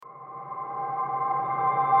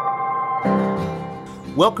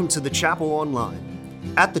Welcome to the Chapel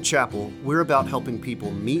Online. At the Chapel, we're about helping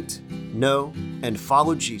people meet, know, and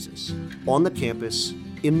follow Jesus on the campus,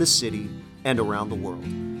 in the city, and around the world.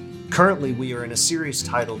 Currently, we are in a series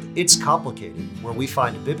titled It's Complicated, where we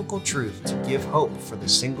find biblical truth to give hope for the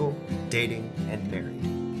single, dating, and married.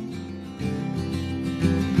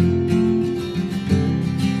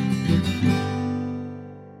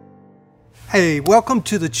 Hey, welcome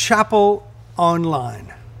to the Chapel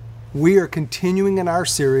Online. We are continuing in our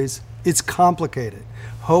series, It's Complicated,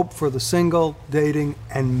 Hope for the Single, Dating,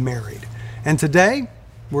 and Married. And today,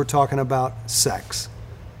 we're talking about sex.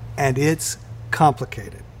 And it's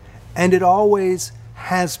complicated. And it always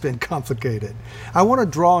has been complicated. I want to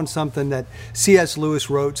draw on something that C.S. Lewis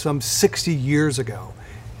wrote some 60 years ago.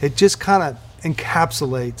 It just kind of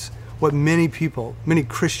encapsulates what many people, many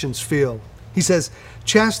Christians feel. He says,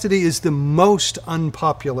 chastity is the most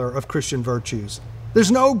unpopular of Christian virtues. There's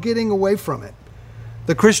no getting away from it.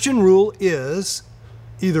 The Christian rule is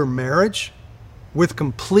either marriage with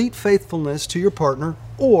complete faithfulness to your partner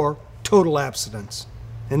or total abstinence.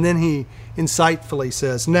 And then he insightfully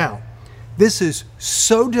says, now, this is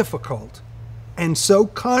so difficult and so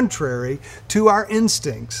contrary to our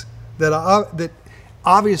instincts that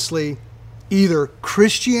obviously either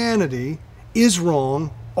Christianity is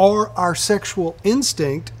wrong or our sexual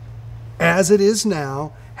instinct, as it is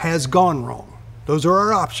now, has gone wrong. Those are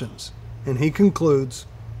our options. And he concludes,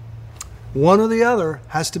 one or the other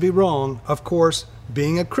has to be wrong. Of course,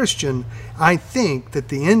 being a Christian, I think that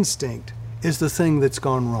the instinct is the thing that's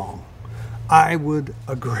gone wrong. I would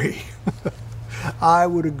agree. I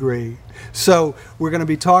would agree. So we're going to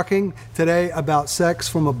be talking today about sex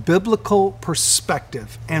from a biblical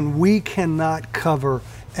perspective, and we cannot cover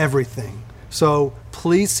everything. So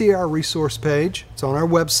please see our resource page. It's on our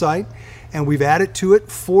website, and we've added to it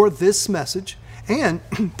for this message. And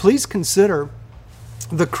please consider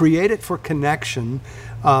the Create It for Connection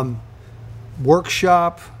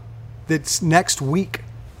workshop that's next week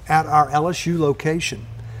at our LSU location.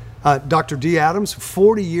 Dr. Dee Adams,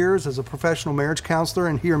 40 years as a professional marriage counselor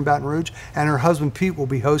and here in Baton Rouge, and her husband Pete will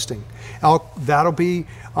be hosting. That'll be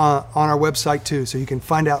on our website too, so you can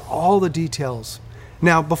find out all the details.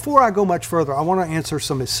 Now, before I go much further, I want to answer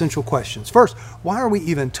some essential questions. First, why are we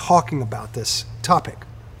even talking about this topic?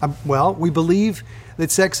 Well, we believe that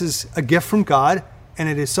sex is a gift from God and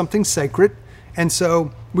it is something sacred, and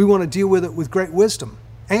so we want to deal with it with great wisdom.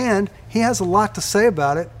 And He has a lot to say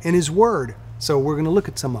about it in His Word, so we're going to look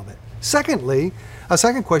at some of it. Secondly, a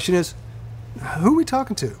second question is, who are we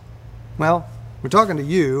talking to? Well, we're talking to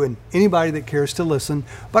you and anybody that cares to listen,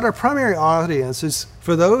 but our primary audience is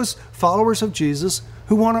for those followers of Jesus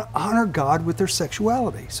who want to honor God with their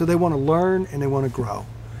sexuality. So they want to learn and they want to grow.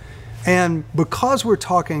 And because we're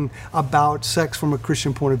talking about sex from a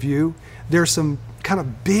Christian point of view, there's some kind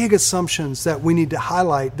of big assumptions that we need to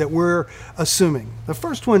highlight that we're assuming. The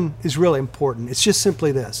first one is really important. It's just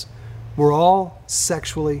simply this. We're all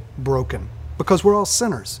sexually broken because we're all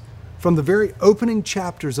sinners. From the very opening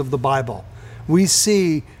chapters of the Bible, we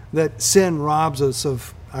see that sin robs us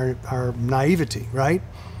of our naivety, right?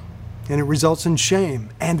 And it results in shame,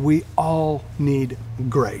 and we all need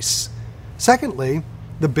grace. Secondly,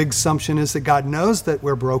 the big assumption is that God knows that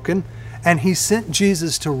we're broken, and He sent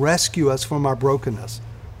Jesus to rescue us from our brokenness.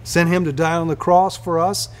 Sent Him to die on the cross for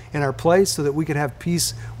us in our place so that we could have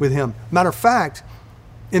peace with Him. Matter of fact,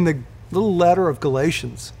 in the little letter of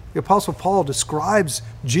Galatians, the Apostle Paul describes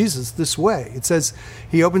Jesus this way. It says,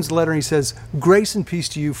 he opens the letter and he says, grace and peace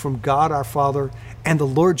to you from God our Father and the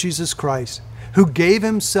Lord Jesus Christ, who gave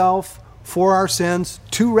Himself for our sins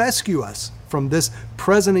to rescue us from this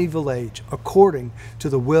present evil age, according to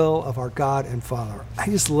the will of our God and Father. I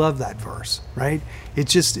just love that verse, right?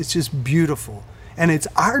 It's just beautiful. And it's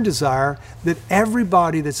our desire that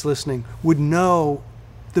everybody that's listening would know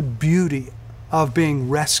the beauty of being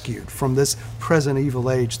rescued from this present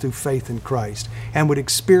evil age through faith in Christ, and would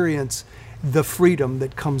experience the freedom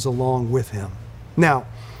that comes along with Him. Now,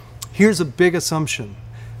 here's a big assumption.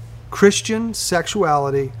 Christian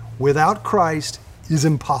sexuality without Christ is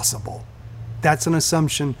impossible. That's an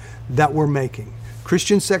assumption that we're making.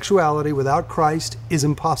 Christian sexuality without Christ is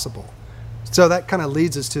impossible. So that kind of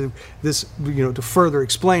leads us to this, to further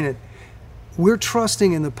explain it. We're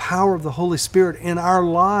trusting in the power of the Holy Spirit in our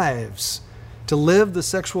lives to live the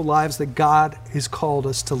sexual lives that God has called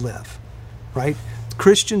us to live, right?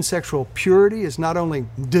 Christian sexual purity is not only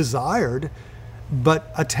desired,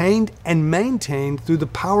 but attained and maintained through the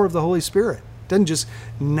power of the Holy Spirit. It doesn't just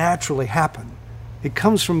naturally happen. It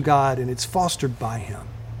comes from God and it's fostered by Him.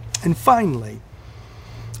 And finally,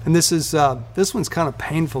 and this one's kind of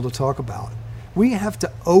painful to talk about, we have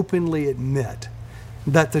to openly admit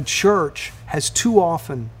that the church has too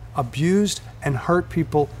often abused and hurt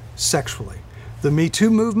people sexually. The Me Too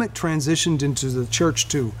movement transitioned into the Church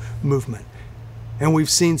Too movement. And we've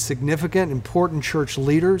seen significant, important church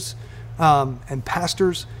leaders and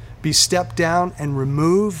pastors be stepped down and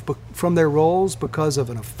removed from their roles because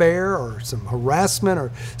of an affair or some harassment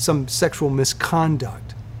or some sexual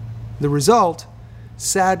misconduct. The result,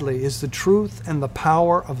 sadly, is the truth and the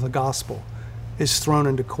power of the gospel is thrown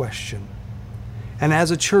into question. And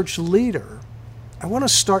as a church leader, I want to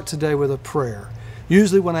start today with a prayer.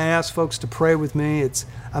 Usually when I ask folks to pray with me,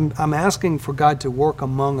 I'm asking for God to work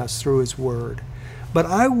among us through His Word. But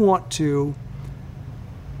I want to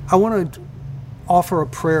offer a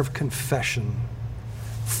prayer of confession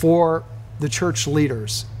for the church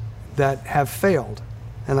leaders that have failed,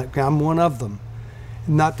 and I'm one of them.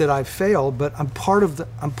 Not that I've failed, but I'm part of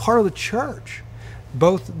the church.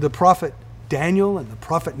 Both the prophet Daniel and the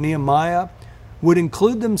prophet Nehemiah would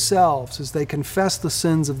include themselves as they confess the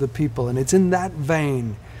sins of the people, and it's in that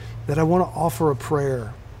vein that I want to offer a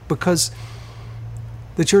prayer, because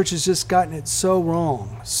the church has just gotten it so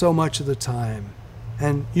wrong so much of the time.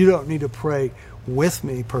 And you don't need to pray with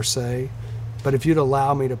me per se, but if you'd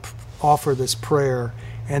allow me to offer this prayer,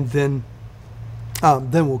 and then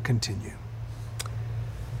we'll continue.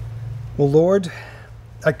 Well, Lord,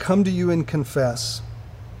 I come to you and confess.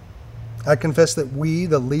 I confess that we,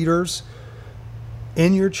 the leaders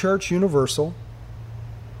in your church universal,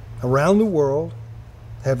 around the world,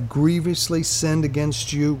 have grievously sinned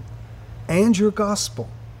against you and your gospel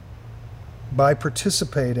by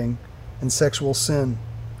participating in sexual sin,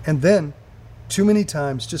 and then too many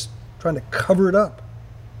times just trying to cover it up.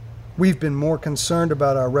 We've been more concerned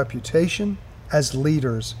about our reputation as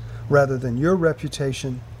leaders rather than your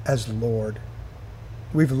reputation as Lord.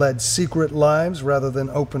 We've led secret lives rather than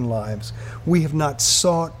open lives. We have not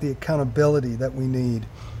sought the accountability that we need,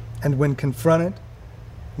 and when confronted,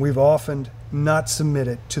 we've often not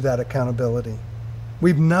submitted to that accountability.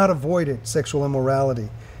 We've not avoided sexual immorality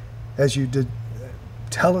as you did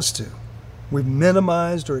tell us to. We've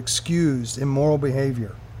minimized or excused immoral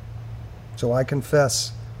behavior. So I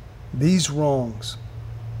confess these wrongs,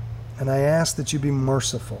 and I ask that you be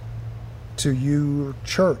merciful to your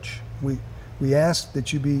church. We ask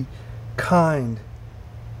that you be kind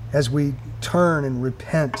as we turn and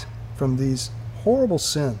repent from these horrible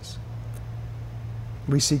sins.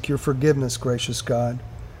 We seek your forgiveness, gracious God.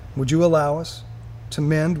 Would you allow us to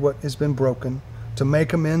mend what has been broken, to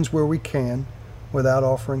make amends where we can without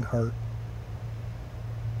offering hurt?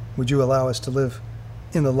 Would you allow us to live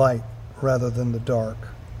in the light rather than the dark?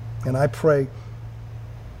 And I pray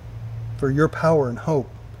for your power and hope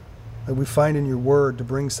that we find in your word to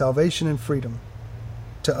bring salvation and freedom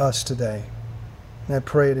to us today. And I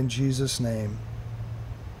pray it in Jesus' name.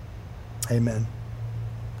 Amen.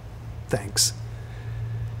 Thanks.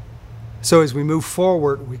 So as we move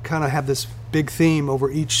forward, we kind of have this big theme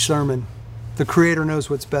over each sermon. The Creator knows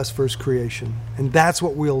what's best for His creation. And that's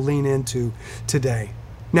what we'll lean into today.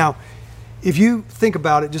 Now, if you think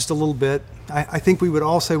about it just a little bit, I think we would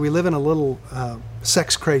all say we live in a little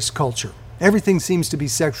sex-crazed culture. Everything seems to be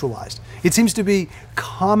sexualized. It seems to be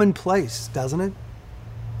commonplace, doesn't it?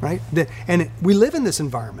 Right? And we live in this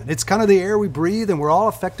environment. It's kind of the air we breathe, and we're all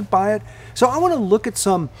affected by it. So I want to look at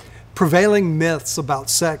some prevailing myths about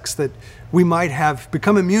sex that we might have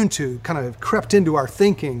become immune to, kind of crept into our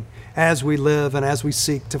thinking as we live and as we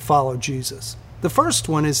seek to follow Jesus. The first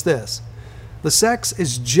one is this: the sex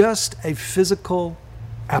is just a physical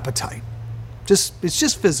appetite. It's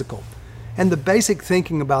just physical. And the basic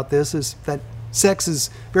thinking about this is that sex is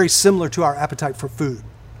very similar to our appetite for food,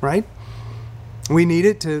 right? We need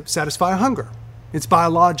it to satisfy hunger. It's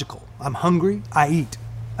biological. I'm hungry, I eat.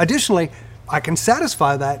 Additionally, I can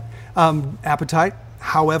satisfy that appetite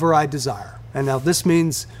however I desire. And now this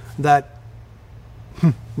means that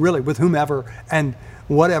really with whomever and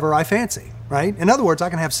whatever I fancy, right? In other words, I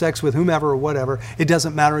can have sex with whomever or whatever. It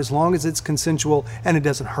doesn't matter as long as it's consensual and it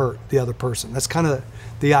doesn't hurt the other person. That's kind of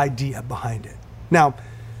the idea behind it. Now,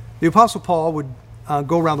 the Apostle Paul would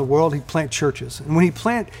go around the world. He'd plant churches. And when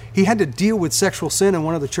he had to deal with sexual sin in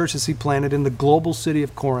one of the churches he planted in the global city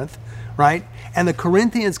of Corinth, right? And the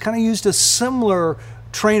Corinthians kind of used a similar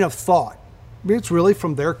train of thought. It's really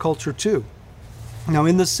from their culture too. Now,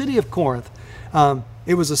 in the city of Corinth,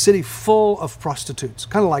 it was a city full of prostitutes,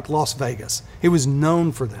 kind of like Las Vegas. It was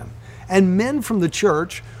known for them. And men from the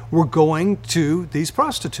church were going to these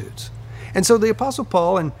prostitutes. And so the Apostle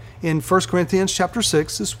Paul, in 1 Corinthians chapter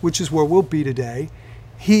 6, which is where we'll be today,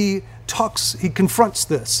 he confronts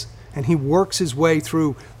this. and he works his way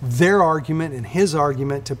through their argument and his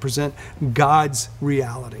argument to present God's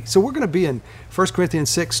reality. So we're going to be in 1 Corinthians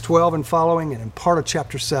 6:12 and following, and in part of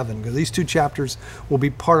chapter 7, because these two chapters will be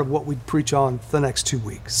part of what we preach on the next 2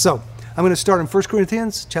 weeks. So I'm going to start in 1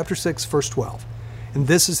 Corinthians chapter 6, verse 12. And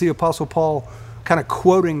this is the Apostle Paul kind of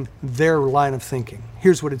quoting their line of thinking.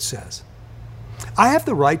 Here's what it says. I have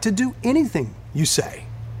the right to do anything you say,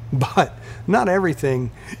 but not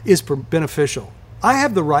everything is beneficial. I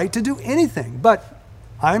have the right to do anything, but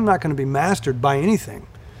I'm not going to be mastered by anything.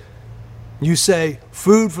 You say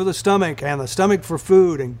food for the stomach and the stomach for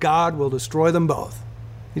food, and God will destroy them both.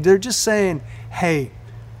 They're just saying, hey,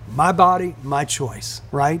 my body, my choice,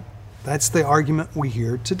 right? That's the argument we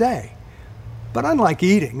hear today. But unlike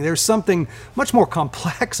eating, there's something much more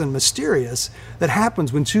complex and mysterious that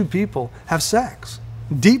happens when two people have sex.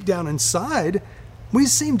 Deep down inside, we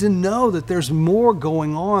seem to know that there's more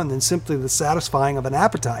going on than simply the satisfying of an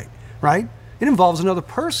appetite, right? It involves another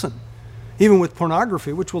person, even with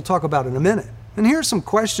pornography, which we'll talk about in a minute. And here are some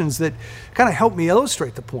questions that kind of help me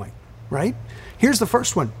illustrate the point, right? Here's the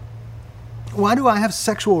first one. Why do I have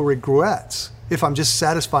sexual regrets if I'm just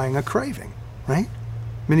satisfying a craving, right?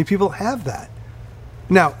 Many people have that.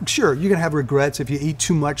 Now, sure, you can have regrets if you eat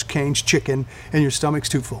too much Cane's chicken and your stomach's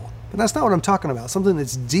too full. But that's not what I'm talking about. Something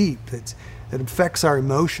that's deep, that affects our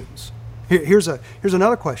emotions. Here's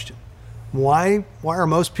another question. Why are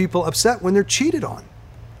most people upset when they're cheated on?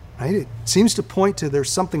 Right? It seems to point to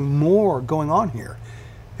there's something more going on here.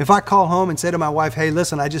 If I call home and say to my wife, hey,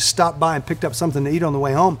 listen, I just stopped by and picked up something to eat on the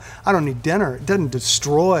way home, I don't need dinner. It doesn't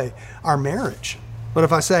destroy our marriage. But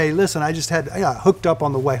if I say, listen, I got hooked up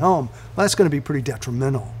on the way home, well, that's going to be pretty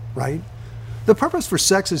detrimental, right? The purpose for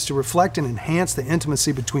sex is to reflect and enhance the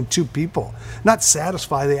intimacy between two people, not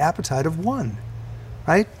satisfy the appetite of one,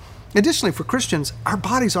 right? Additionally, for Christians, our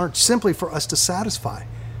bodies aren't simply for us to satisfy.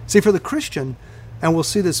 See, for the Christian, and we'll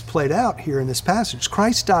see this played out here in this passage,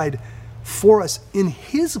 Christ died for us in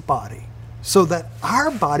his body so that our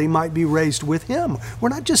body might be raised with him. We're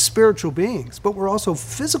not just spiritual beings, but we're also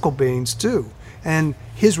physical beings too. And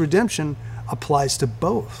his redemption applies to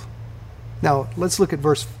both. Now, let's look at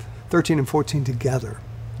verse 13 and 14 together.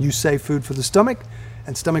 You say food for the stomach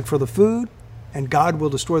and stomach for the food, and God will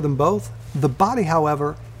destroy them both. The body,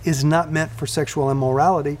 however, is not meant for sexual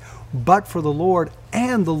immorality, but for the Lord,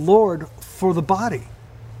 and the Lord for the body.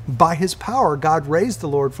 By his power, God raised the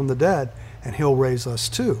Lord from the dead, and he'll raise us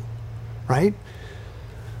too, right?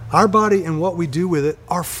 Our body and what we do with it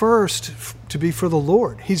are first to be for the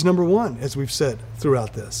Lord. He's number one, as we've said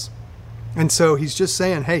throughout this. And so he's just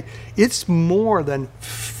saying, hey, it's more than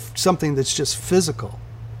something that's just physical.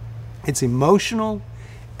 It's emotional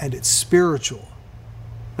and it's spiritual.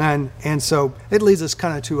 And so it leads us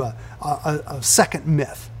kind of to a second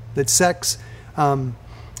myth, that sex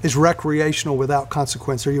is recreational without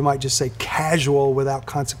consequence, or you might just say casual without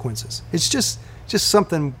consequences. It's just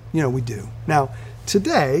something, we do. Now,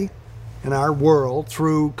 today, in our world,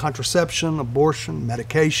 through contraception, abortion,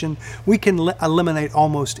 medication, we can eliminate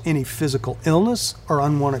almost any physical illness or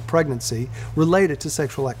unwanted pregnancy related to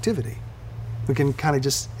sexual activity. We can kind of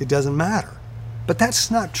it doesn't matter. But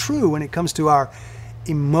that's not true when it comes to our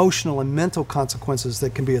emotional and mental consequences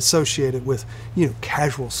that can be associated with,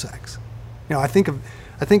 casual sex. I think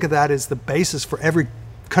of that as the basis for every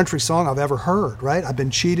country song I've ever heard, right? I've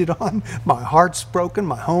been cheated on, my heart's broken,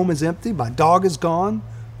 my home is empty, my dog is gone.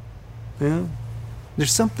 Yeah.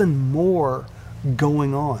 There's something more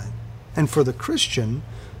going on. And for the Christian,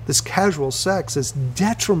 this casual sex is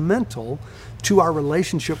detrimental to our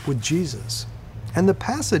relationship with Jesus. And the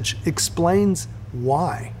passage explains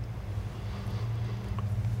why.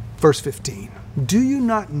 Verse 15, do you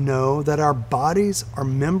not know that our bodies are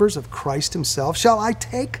members of Christ himself? Shall I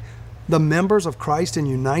take the members of Christ and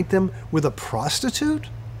unite them with a prostitute?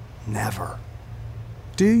 Never.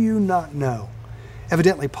 Do you not know?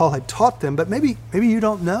 Evidently, Paul had taught them, but maybe you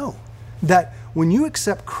don't know that when you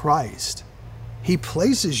accept Christ, he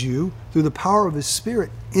places you through the power of his Spirit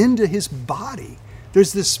into his body.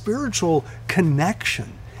 There's this spiritual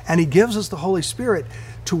connection, and he gives us the Holy Spirit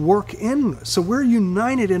to work in us. So we're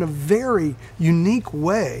united in a very unique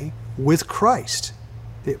way with Christ.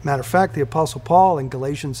 Matter of fact, the Apostle Paul in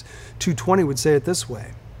Galatians 2:20 would say it this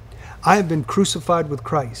way: I have been crucified with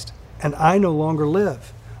Christ, and I no longer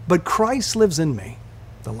live, but Christ lives in me.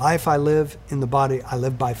 The life I live in the body, I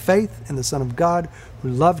live by faith in the Son of God who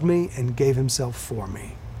loved me and gave himself for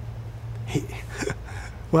me.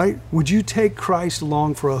 Right? Would you take Christ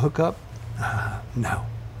along for a hookup? No.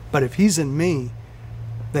 But if he's in me,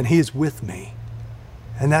 then he is with me.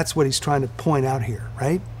 And that's what he's trying to point out here,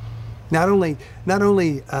 right? Not only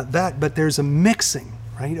that, but there's a mixing,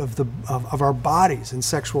 right, of our bodies in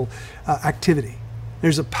sexual activity.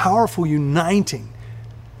 There's a powerful uniting,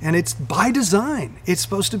 and it's by design. It's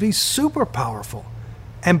supposed to be super powerful.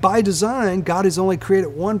 And by design, God has only created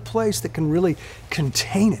one place that can really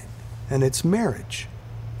contain it, and it's marriage.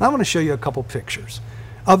 I want to show you a couple pictures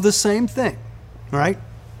of the same thing, right?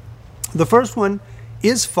 The first one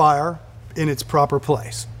is fire in its proper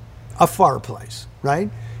place, a fireplace, right?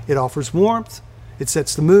 It offers warmth, it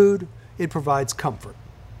sets the mood, it provides comfort.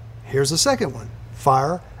 Here's the second one,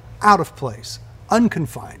 fire out of place,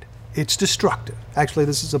 unconfined. It's destructive. Actually,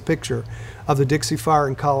 this is a picture of the Dixie Fire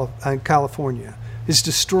in California. It's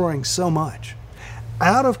destroying so much.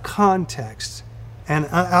 Out of context and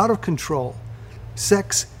out of control,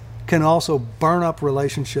 sex can also burn up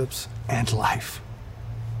relationships and life.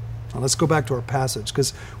 Now let's go back to our passage,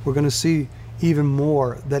 because we're going to see even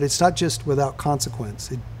more that it's not just without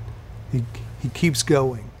consequence. He keeps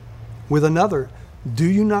going. With another, do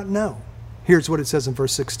you not know? Here's what it says in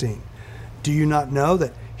verse 16. Do you not know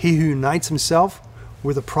that he who unites himself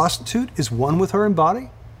with a prostitute is one with her in body?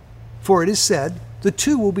 For it is said, the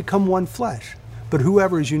two will become one flesh. But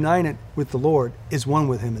whoever is united with the Lord is one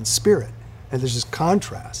with him in spirit. And there's this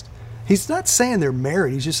contrast. He's not saying they're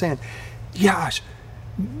married. He's just saying, gosh,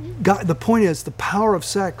 God, the point is the power of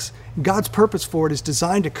sex, God's purpose for it is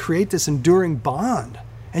designed to create this enduring bond.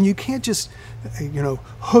 And you can't just,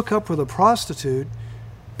 hook up with a prostitute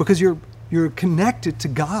because you're connected to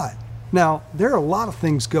God. Now, there are a lot of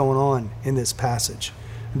things going on in this passage.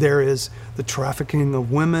 There is the trafficking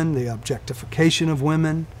of women, the objectification of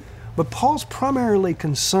women. But Paul's primarily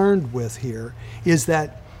concerned with here is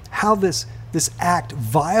that how this act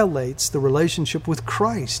violates the relationship with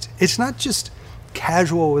Christ. It's not just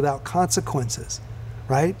casual without consequences,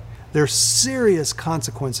 right? There are serious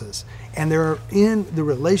consequences, and they're in the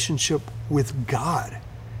relationship with God.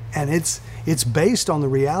 And it's based on the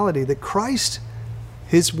reality that Christ,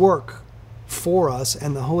 his work for us,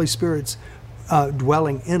 and the Holy Spirit's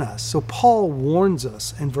dwelling in us. So Paul warns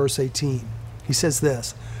us in verse 18. He says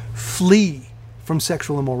this, flee from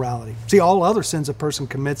sexual immorality. See, all other sins a person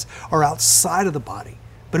commits are outside of the body,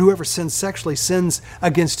 but whoever sins sexually sins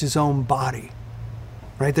against his own body.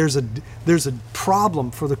 Right? There's a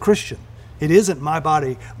problem for the Christian. It isn't my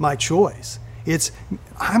body, my choice.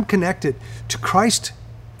 I'm connected to Christ,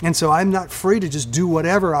 and so I'm not free to just do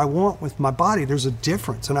whatever I want with my body. There's a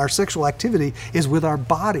difference, and our sexual activity is with our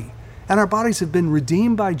body. And our bodies have been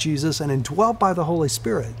redeemed by Jesus and indwelt by the Holy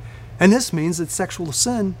Spirit. And this means that sexual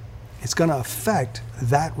sin is going to affect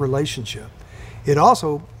that relationship. It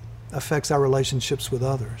also affects our relationships with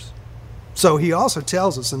others. So he also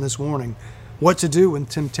tells us in this warning what to do when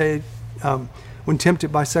tempted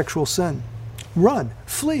by sexual sin. Run,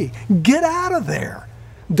 flee, get out of there.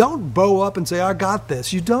 Don't bow up and say, I got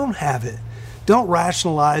this. You don't have it. Don't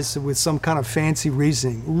rationalize it with some kind of fancy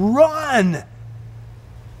reasoning. Run!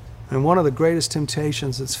 And one of the greatest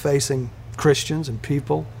temptations that's facing Christians and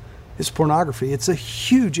people is pornography. It's a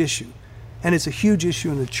huge issue, and it's a huge issue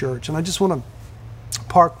in the church. And I just want to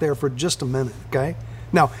park there for just a minute, okay?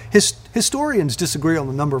 Now, historians disagree on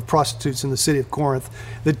the number of prostitutes in the city of Corinth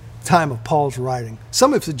the time of Paul's writing.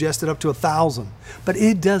 Some have suggested up to 1,000, but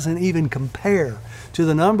it doesn't even compare to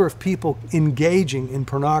the number of people engaging in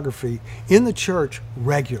pornography in the church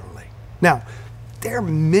regularly. Now, there are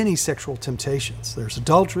many sexual temptations. There's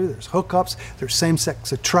adultery, there's hookups, there's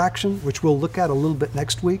same-sex attraction, which we'll look at a little bit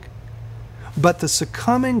next week. But the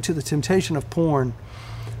succumbing to the temptation of porn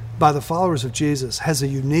by the followers of Jesus has a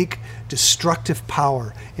unique destructive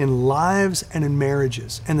power in lives and in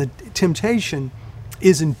marriages. And the temptation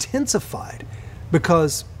is intensified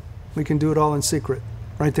because we can do it all in secret,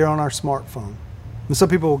 right there on our smartphone. And some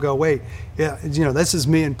people will go, wait, this is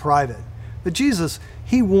me in private. But Jesus,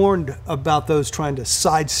 he warned about those trying to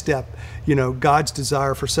sidestep, God's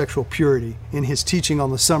desire for sexual purity in his teaching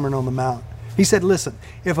on the Sermon on the Mount. He said, listen,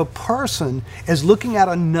 if a person is looking at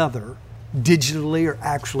another digitally or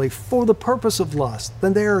actually for the purpose of lust,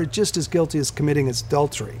 then they are just as guilty as committing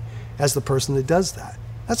adultery as the person that does that.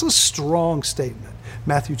 That's a strong statement,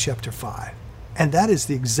 Matthew chapter 5. And that is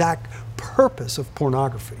the exact purpose of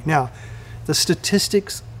pornography. Now, the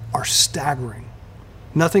statistics are staggering.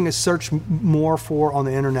 Nothing is searched more for on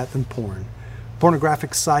the internet than porn.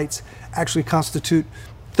 Pornographic sites actually constitute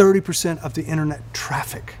 30% of the internet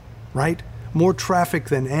traffic, right? More traffic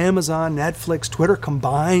than Amazon, Netflix, Twitter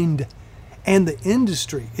combined. And the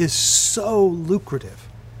industry is so lucrative.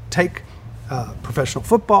 Take professional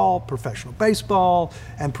football, professional baseball,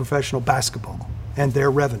 and professional basketball and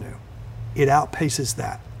their revenue. It outpaces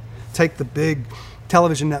that. Take the big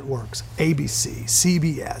television networks, ABC,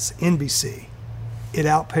 CBS, NBC. it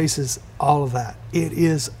outpaces all of that. It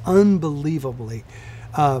is unbelievably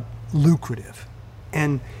lucrative.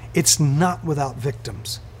 And it's not without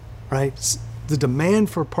victims, right? The demand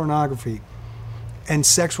for pornography and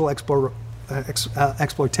sexual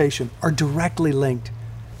exploitation are directly linked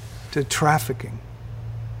to trafficking,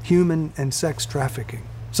 human and sex trafficking.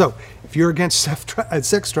 So if you're against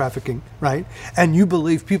sex trafficking, right, and you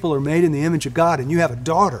believe people are made in the image of God and you have a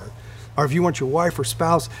daughter, or if you want your wife or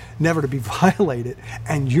spouse never to be violated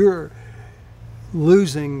and you're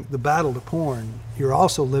losing the battle to porn, you're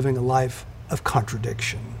also living a life of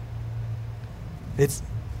contradiction.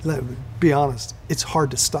 Be honest, it's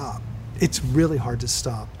hard to stop. It's really hard to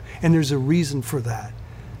stop. And there's a reason for that.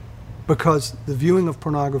 Because the viewing of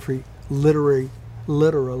pornography literally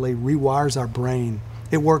rewires our brain.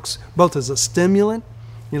 It works both as a stimulant,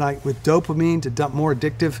 like with dopamine to dump more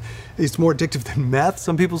addictive. It's more addictive than meth,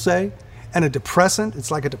 some people say. And a depressant,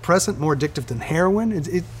 it's like a depressant, more addictive than heroin.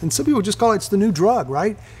 And some people just call it's the new drug,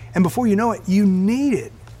 right? And before you know it, you need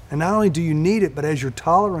it. And not only do you need it, but as your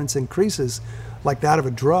tolerance increases, like that of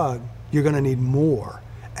a drug, you're going to need more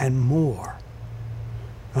and more.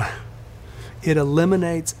 It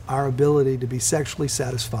eliminates our ability to be sexually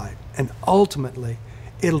satisfied. And ultimately,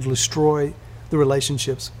 it'll destroy the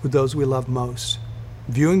relationships with those we love most.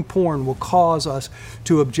 Viewing porn will cause us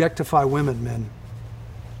to objectify women, men,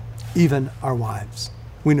 even our wives.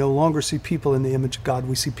 We no longer see people in the image of God.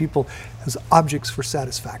 We see people as objects for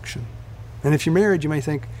satisfaction. And if you're married, you may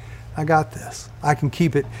think, I got this. I can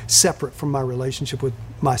keep it separate from my relationship with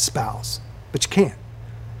my spouse. But you can't.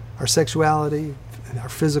 Our sexuality, our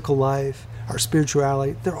physical life, our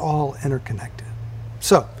spirituality, they're all interconnected.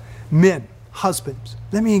 So, men, husbands,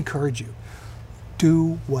 let me encourage you.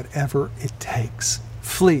 Do whatever it takes.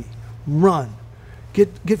 Flee, run,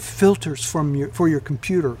 get filters for your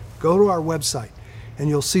computer. Go to our website and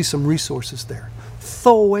you'll see some resources there.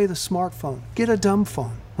 Throw away the smartphone. Get a dumb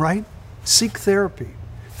phone, right? Seek therapy.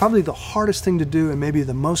 Probably the hardest thing to do, and maybe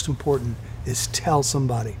the most important, is tell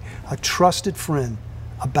somebody, a trusted friend,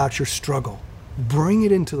 about your struggle. Bring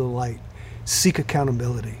it into the light. Seek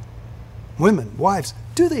accountability. Women, wives,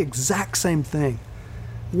 do the exact same thing.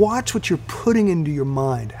 Watch what you're putting into your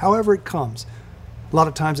mind, however it comes. A lot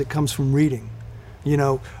of times it comes from reading.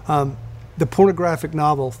 The pornographic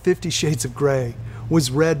novel 50 Shades of Grey was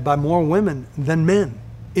read by more women than men.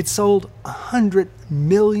 It sold 100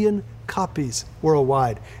 million copies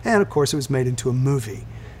worldwide. And of course, it was made into a movie.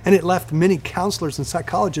 And it left many counselors and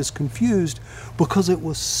psychologists confused because it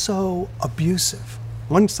was so abusive.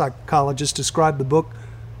 One psychologist described the book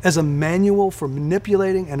as a manual for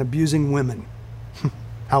manipulating and abusing women.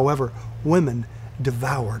 However, women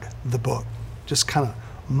devoured the book. Just kind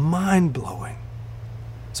of mind-blowing.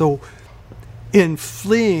 So, in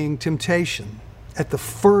fleeing temptation, at the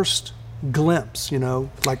first glimpse,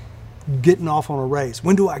 like getting off on a race,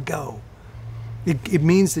 when do I go? It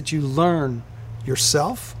means that you learn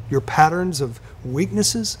yourself, your patterns of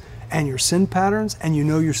weaknesses, and your sin patterns, and you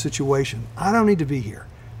know your situation. I don't need to be here.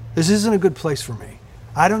 This isn't a good place for me.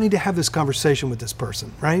 I don't need to have this conversation with this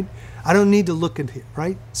person, right? I don't need to look at it,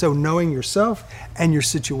 right? So knowing yourself and your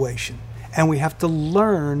situation. And we have to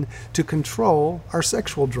learn to control our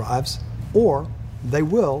sexual drives, or they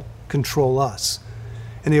will control us.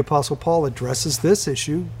 And the Apostle Paul addresses this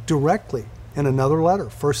issue directly in another letter,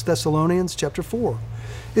 1 Thessalonians chapter 4.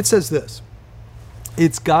 It says this,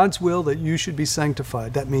 it's God's will that you should be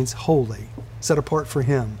sanctified. That means holy, set apart for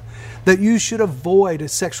Him. That you should avoid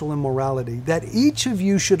sexual immorality. That each of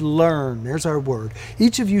you should learn, there's our word,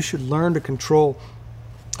 each of you should learn to control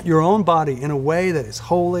your own body in a way that is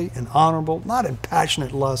holy and honorable, not in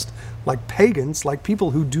passionate lust like pagans, like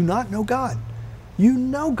people who do not know God. You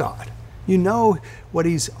know God. You know what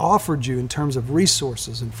He's offered you in terms of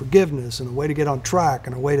resources and forgiveness and a way to get on track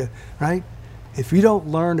and a way to, right? If you don't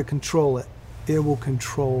learn to control it, it will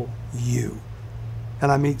control you.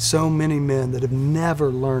 And I meet so many men that have never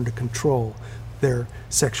learned to control their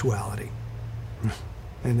sexuality.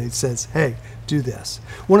 And it says, hey, do this.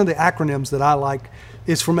 One of the acronyms that I like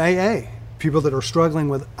is from AA, people that are struggling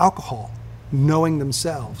with alcohol, knowing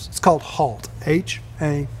themselves. It's called HALT,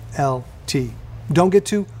 H-A-L-T. Don't get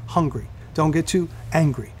too hungry. Don't get too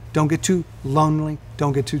angry. Don't get too lonely.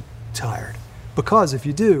 Don't get too tired. Because if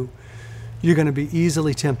you do, you're going to be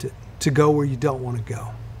easily tempted to go where you don't want to go.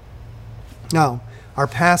 Now, our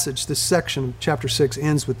passage, this section of chapter 6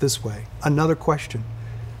 ends with this way. Another question.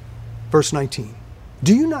 Verse 19.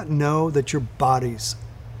 Do you not know that your bodies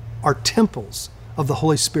are temples of the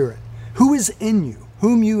Holy Spirit, who is in you,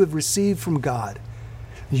 whom you have received from God?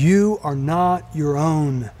 You are not your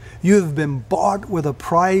own. You have been bought with a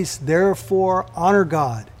price. Therefore, honor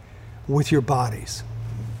God with your bodies.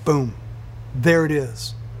 Boom. There it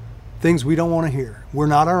is. Things we don't want to hear. We're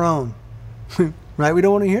not our own. Right? We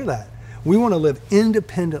don't want to hear that. We want to live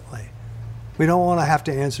independently. We don't want to have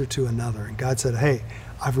to answer to another. And God said, hey,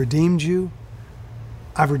 I've redeemed you.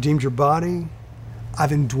 I've redeemed your body.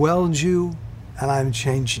 I've indwelled you, and I'm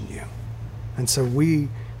changing you. And so we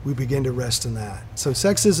begin to rest in that. So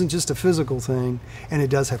sex isn't just a physical thing, and it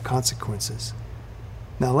does have consequences.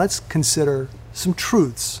 Now let's consider some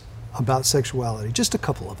truths about sexuality, just a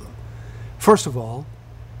couple of them. First of all,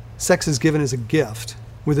 sex is given as a gift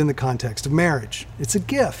within the context of marriage. It's a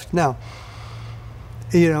gift. Now,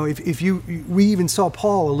 we even saw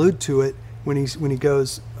Paul allude to it when he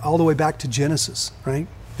goes all the way back to Genesis, right?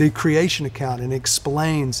 The creation account, and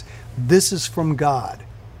explains this is from God.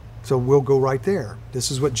 So we'll go right there.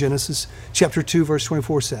 This is what Genesis chapter 2, verse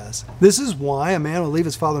 24 says. This is why a man will leave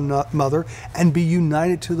his father and mother and be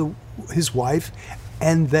united to his wife,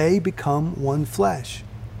 and they become one flesh,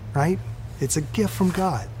 right? It's a gift from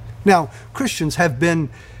God. Now, Christians have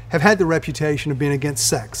had the reputation of being against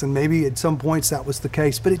sex, and maybe at some points that was the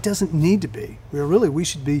case, but it doesn't need to be. We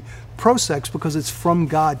should be pro-sex because it's from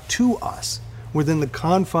God to us within the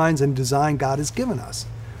confines and design God has given us.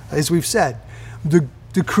 As we've said,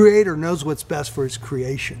 the Creator knows what's best for His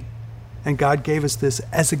creation, and God gave us this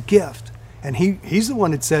as a gift. And He's the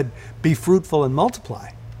one that said, be fruitful and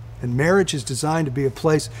multiply. And marriage is designed to be a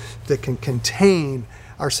place that can contain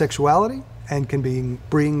our sexuality and can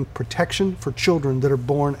bring protection for children that are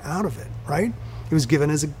born out of it, right? It was given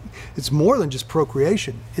it's more than just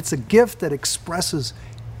procreation. It's a gift that expresses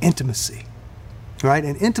intimacy, right?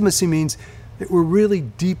 And intimacy means that we're really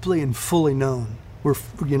deeply and fully known.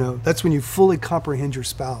 That's when you fully comprehend your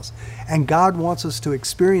spouse. And God wants us to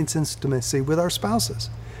experience intimacy with our spouses.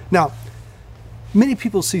 Now, many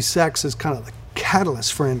people see sex as kind of the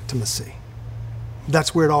catalyst for intimacy.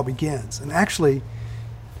 That's where it all begins. And actually,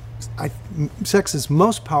 sex is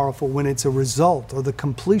most powerful when it's a result or the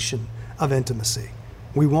completion of intimacy.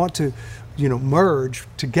 We want to, merge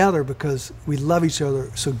together because we love each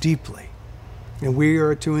other so deeply. And we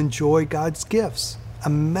are to enjoy God's gifts.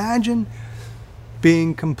 Imagine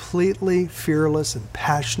being completely fearless and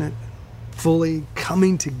passionate, fully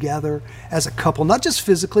coming together as a couple, not just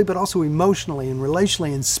physically, but also emotionally and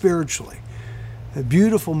relationally and spiritually. A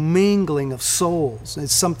beautiful mingling of souls.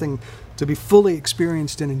 It's something to be fully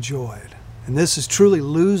experienced and enjoyed. And this is truly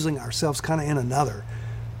losing ourselves kind of in another,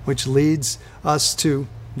 which leads us to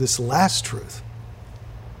this last truth.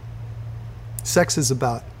 Sex is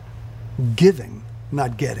about giving,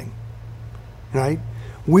 not getting, right?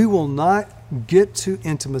 We will not get to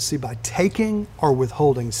intimacy by taking or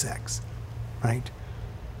withholding sex, right?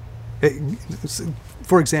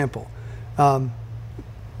 For example,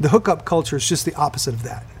 the hookup culture is just the opposite of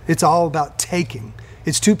that. It's all about taking.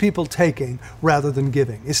 It's two people taking rather than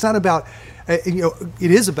giving. It's not about, it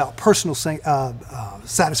is about personal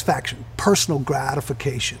satisfaction, personal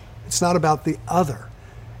gratification. It's not about the other.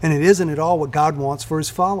 And it isn't at all what God wants for His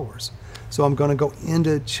followers. So I'm going to go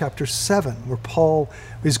into chapter 7 where Paul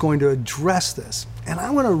is going to address this. And I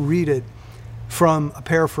want to read it from a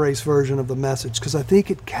paraphrase version of the Message because I think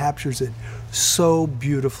it captures it so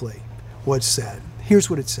beautifully, what's said. Here's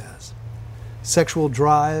what it says. Sexual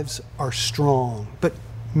drives are strong, but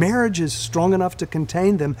marriage is strong enough to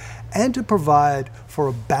contain them and to provide for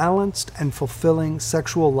a balanced and fulfilling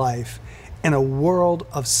sexual life in a world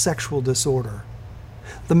of sexual disorder.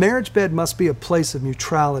 The marriage bed must be a place of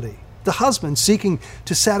neutrality. The husband seeking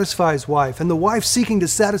to satisfy his wife and the wife seeking to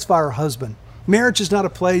satisfy her husband. Marriage is not a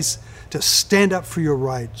place to stand up for your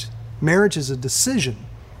rights. Marriage is a decision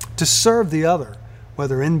to serve the other,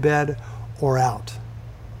 whether in bed or out.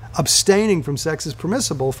 Abstaining from sex is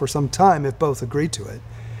permissible for some time if both agree to it,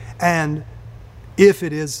 and if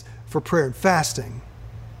it is for prayer and fasting,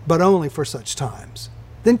 but only for such times.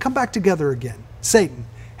 Then come back together again. Satan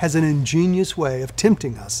has an ingenious way of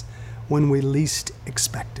tempting us when we least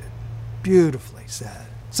expect it. Beautifully said.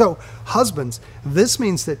 So, husbands, this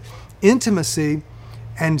means that intimacy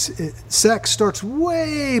and sex starts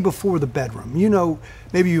way before the bedroom.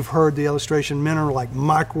 Maybe you've heard the illustration, men are like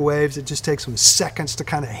microwaves. It just takes them seconds to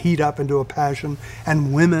kind of heat up into a passion.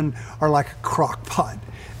 And women are like a crock pot.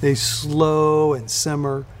 They slow and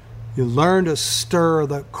simmer. You learn to stir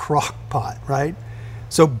the crock pot, right?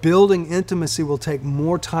 So building intimacy will take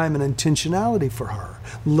more time and intentionality for her.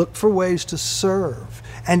 Look for ways to serve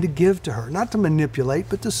and to give to her, not to manipulate,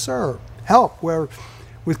 but to serve. Help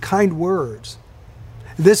with kind words.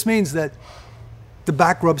 This means that the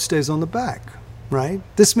back rub stays on the back. right?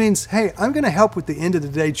 This means, hey, I'm going to help with the end of the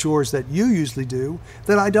day chores that you usually do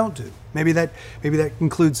that I don't do. Maybe that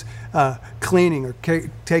includes cleaning or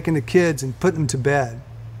taking the kids and putting them to bed.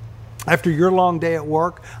 After your long day at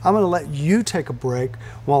work, I'm going to let you take a break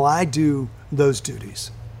while I do those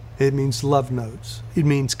duties. It means love notes. It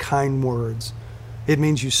means kind words. It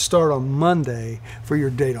means you start on Monday for your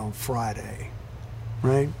date on Friday,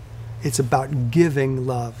 right? It's about giving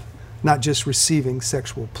love, not just receiving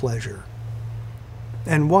sexual pleasure.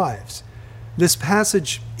 And wives, this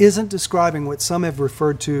passage isn't describing what some have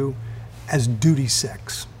referred to as duty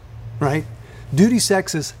sex, right? Duty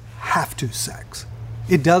sex is have-to sex.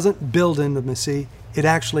 It doesn't build intimacy, it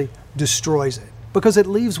actually destroys it because it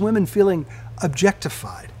leaves women feeling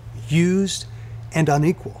objectified, used, and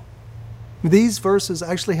unequal. These verses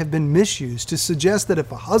actually have been misused to suggest that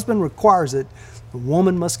if a husband requires it, the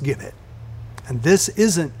woman must give it. And this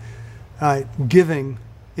isn't giving,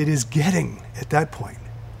 it is getting at that point.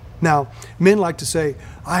 Now, men like to say,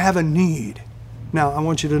 I have a need. Now, I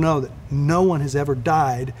want you to know that no one has ever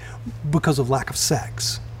died because of lack of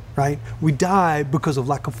sex, right? We die because of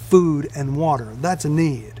lack of food and water. That's a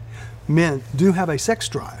need. Men do have a sex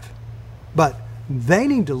drive, but they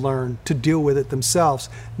need to learn to deal with it themselves,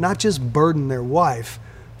 not just burden their wife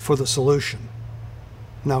for the solution.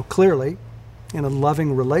 Now, clearly, in a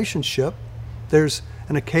loving relationship, there's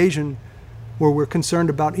an occasion where we're concerned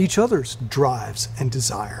about each other's drives and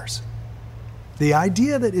desires. The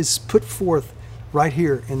idea that is put forth right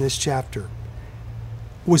here in this chapter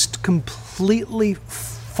was completely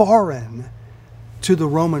foreign to the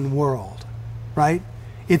Roman world, right?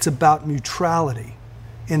 It's about neutrality.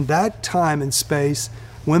 In that time and space,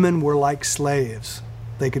 women were like slaves.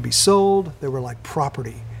 They could be sold, they were like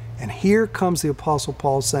property. And here comes the Apostle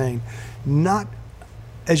Paul saying, not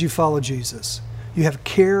as you follow Jesus, you have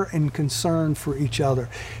care and concern for each other.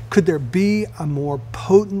 Could there be a more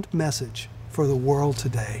potent message for the world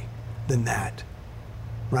today than that?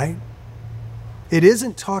 Right? It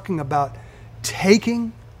isn't talking about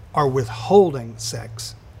taking or withholding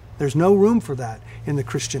sex. There's no room for that in the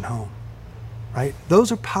Christian home. Right?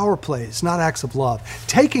 Those are power plays, not acts of love.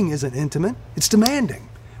 Taking isn't intimate, it's demanding.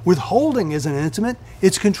 Withholding isn't intimate,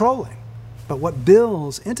 it's controlling. But what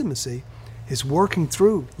builds intimacy is working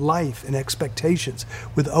through life and expectations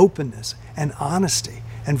with openness and honesty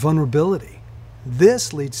and vulnerability.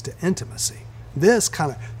 This leads to intimacy. This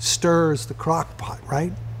kind of stirs the crock pot,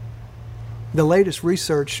 right? The latest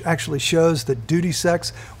research actually shows that duty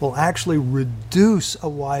sex will actually reduce a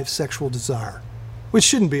wife's sexual desire, which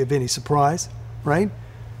shouldn't be of any surprise, right?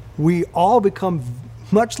 We all become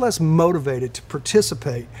much less motivated to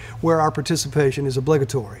participate where our participation is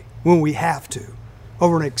obligatory, when we have to.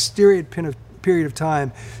 Over an extended period of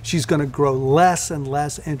time, she's going to grow less and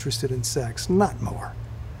less interested in sex, not more.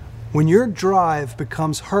 When your drive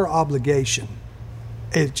becomes her obligation,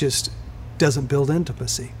 it just doesn't build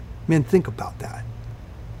intimacy. Men, think about that.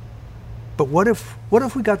 But what if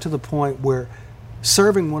we got to the point where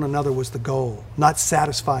serving one another was the goal, not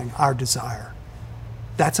satisfying our desire?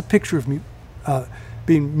 That's a picture of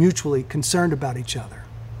being mutually concerned about each other,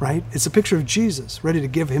 right? It's a picture of Jesus ready to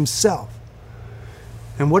give himself.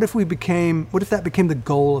 And what if that became the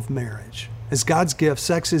goal of marriage? As God's gift,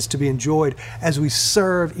 sex is to be enjoyed as we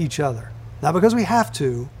serve each other. Not because we have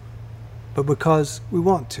to, but because we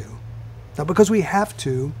want to. Not because we have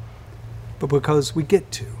to, but because we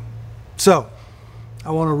get to. So,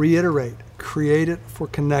 I want to reiterate, create it for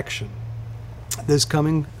connection. This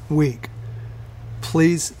coming week,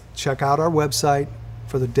 please check out our website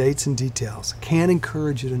for the dates and details. I can't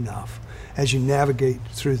encourage it enough as you navigate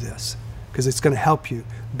through this, because it's going to help you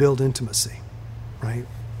build intimacy, right?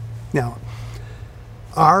 Now,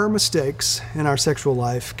 our mistakes in our sexual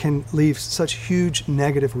life can leave such huge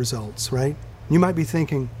negative results, right? You might be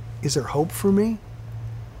thinking, is there hope for me?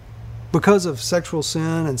 Because of sexual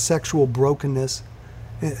sin and sexual brokenness,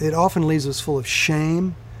 it often leaves us full of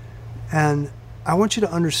shame. And I want you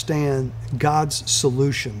to understand God's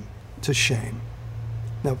solution to shame.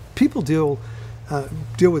 Now, people deal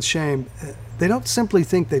with shame. They don't simply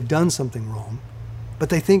think they've done something wrong, but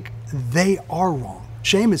they think they are wrong.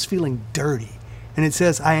 Shame is feeling dirty. And it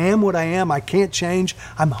says, I am what I am. I can't change.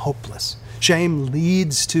 I'm hopeless. Shame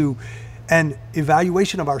leads to an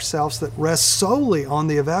evaluation of ourselves that rests solely on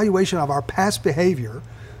the evaluation of our past behavior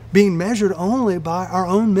being measured only by our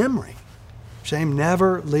own memory. Shame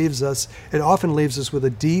never leaves us. It often leaves us with a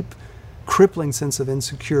deep, crippling sense of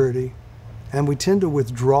insecurity, and we tend to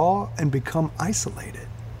withdraw and become isolated.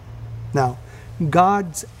 Now,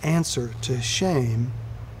 God's answer to shame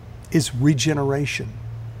is regeneration.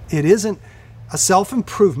 It isn't a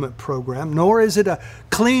self-improvement program, nor is it a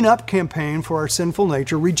clean-up campaign for our sinful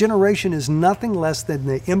nature. Regeneration is nothing less than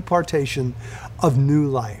the impartation of new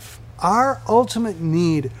life. Our ultimate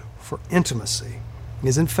need for intimacy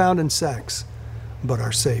isn't found in sex, but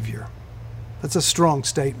our Savior. That's a strong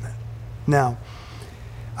statement. Now,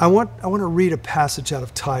 I want to read a passage out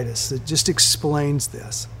of Titus that just explains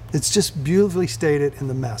this. It's just beautifully stated in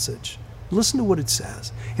the message. Listen to what it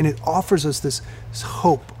says, and it offers us this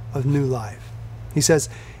hope of new life. He says,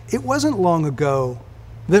 "It wasn't long ago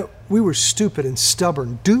that we were stupid and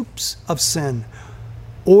stubborn, dupes of sin,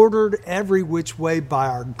 ordered every which way by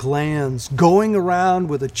our glands, going around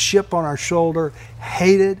with a chip on our shoulder,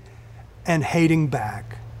 hated and hating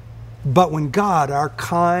back. But when God, our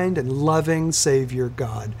kind and loving Savior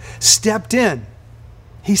God, stepped in,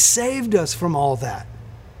 He saved us from all that.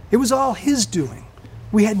 It was all His doing.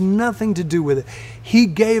 We had nothing to do with it. He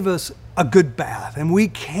gave us a good bath, and we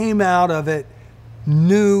came out of it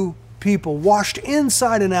new people, washed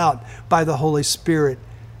inside and out by the Holy Spirit.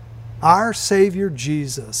 Our Savior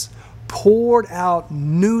Jesus poured out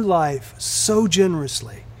new life so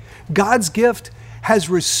generously. God's gift has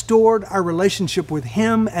restored our relationship with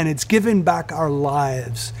Him, and it's given back our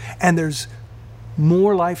lives. And there's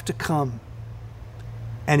more life to come,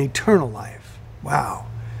 and eternal life. Wow,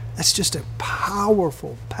 that's just a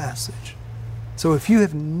powerful passage. So if you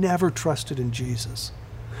have never trusted in Jesus,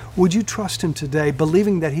 would you trust Him today,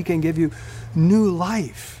 believing that He can give you new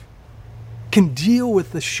life? Can deal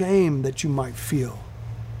with the shame that you might feel.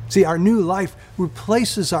 See, our new life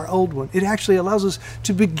replaces our old one. It actually allows us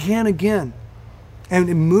to begin again. And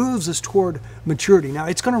it moves us toward maturity. Now,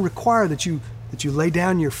 it's going to require that you lay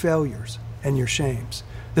down your failures and your shames,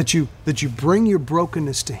 that you bring your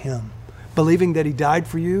brokenness to Him, believing that He died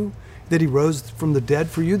for you, that He rose from the dead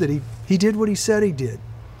for you, that He did what He said He did,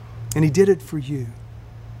 and He did it for you.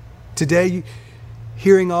 Today,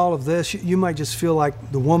 hearing all of this, you might just feel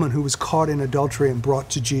like the woman who was caught in adultery and brought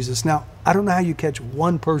to Jesus. Now, I don't know how you catch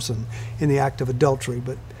one person in the act of adultery,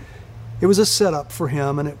 but it was a setup for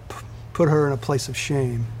him, and it put her in a place of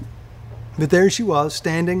shame. But there she was,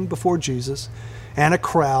 standing before Jesus and a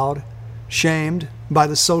crowd, shamed by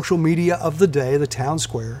the social media of the day, the town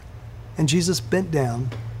square. And Jesus bent down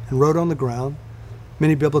and wrote on the ground.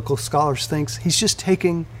 Many biblical scholars think He's just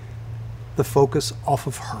taking the focus off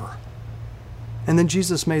of her. And then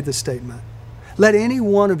Jesus made the statement, "Let any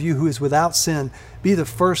one of you who is without sin be the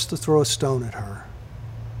first to throw a stone at her."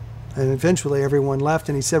 And eventually everyone left,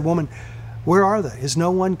 and He said, "Woman, where are they? Has no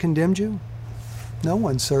one condemned you?" "No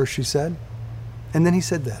one, sir," she said. And then He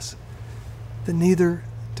said this, "Then neither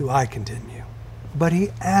do I condemn you." But He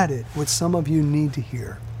added what some of you need to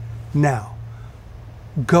hear. "Now,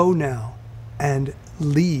 go now and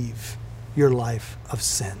leave your life of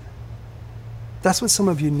sin." That's what some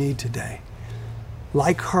of you need today.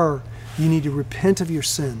 Like her, you need to repent of your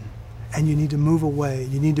sin, and you need to move away.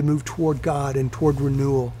 You need to move toward God and toward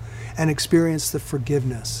renewal and experience the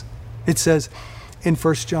forgiveness. It says in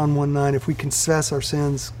 1 John 1:9, if we confess our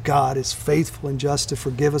sins, God is faithful and just to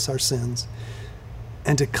forgive us our sins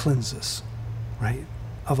and to cleanse us, right,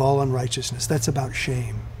 of all unrighteousness. That's about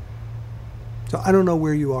shame. So I don't know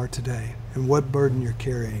where you are today and what burden you're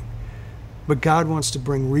carrying, but God wants to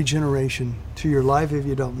bring regeneration to your life if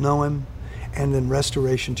you don't know Him, and then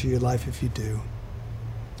restoration to your life if you do.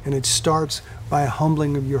 And it starts by a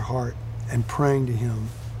humbling of your heart and praying to Him.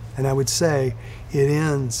 And I would say it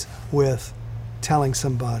ends with telling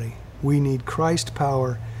somebody we need Christ's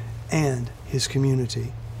power and His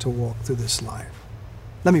community to walk through this life.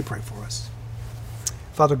 Let me pray for us.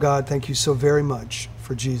 Father God, thank you so very much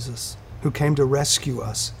for Jesus, who came to rescue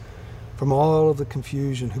us from all of the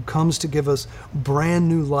confusion, who comes to give us brand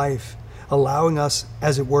new life, allowing us,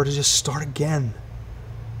 as it were, to just start again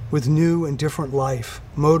with new and different life,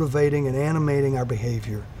 motivating and animating our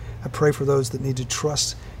behavior. I pray for those that need to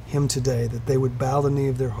trust Him today, that they would bow the knee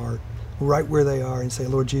of their heart right where they are and say,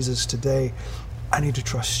 Lord Jesus, today I need to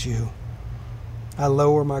trust You. I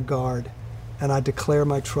lower my guard and I declare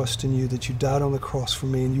my trust in You, that You died on the cross for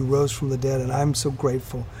me and You rose from the dead, and I'm so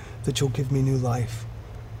grateful that You'll give me new life.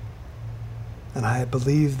 And I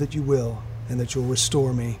believe that You will, and that You'll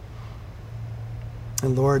restore me.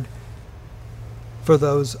 And Lord, for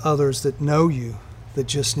those others that know You, that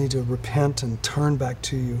just need to repent and turn back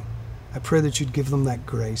to You, I pray that You'd give them that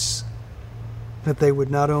grace, that they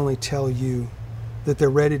would not only tell You that they're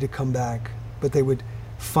ready to come back, but they would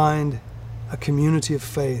find a community of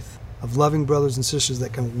faith, of loving brothers and sisters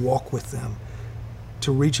that can walk with them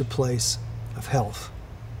to reach a place of health,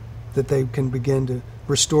 that they can begin to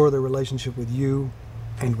restore their relationship with You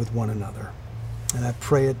and with one another. And I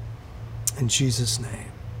pray it in Jesus'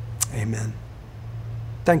 name. Amen.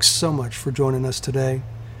 Thanks so much for joining us today.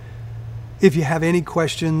 If you have any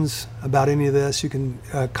questions about any of this, you can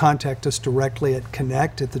contact us directly at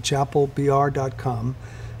connect@thechapelbr.com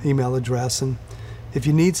email address. And if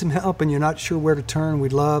you need some help and you're not sure where to turn,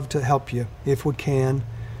 we'd love to help you. If we can,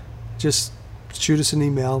 just shoot us an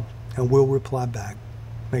email and we'll reply back.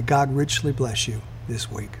 May God richly bless you this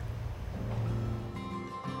week.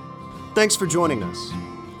 Thanks for joining us.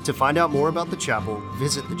 To find out more about the chapel,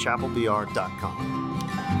 visit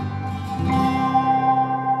thechapelbr.com.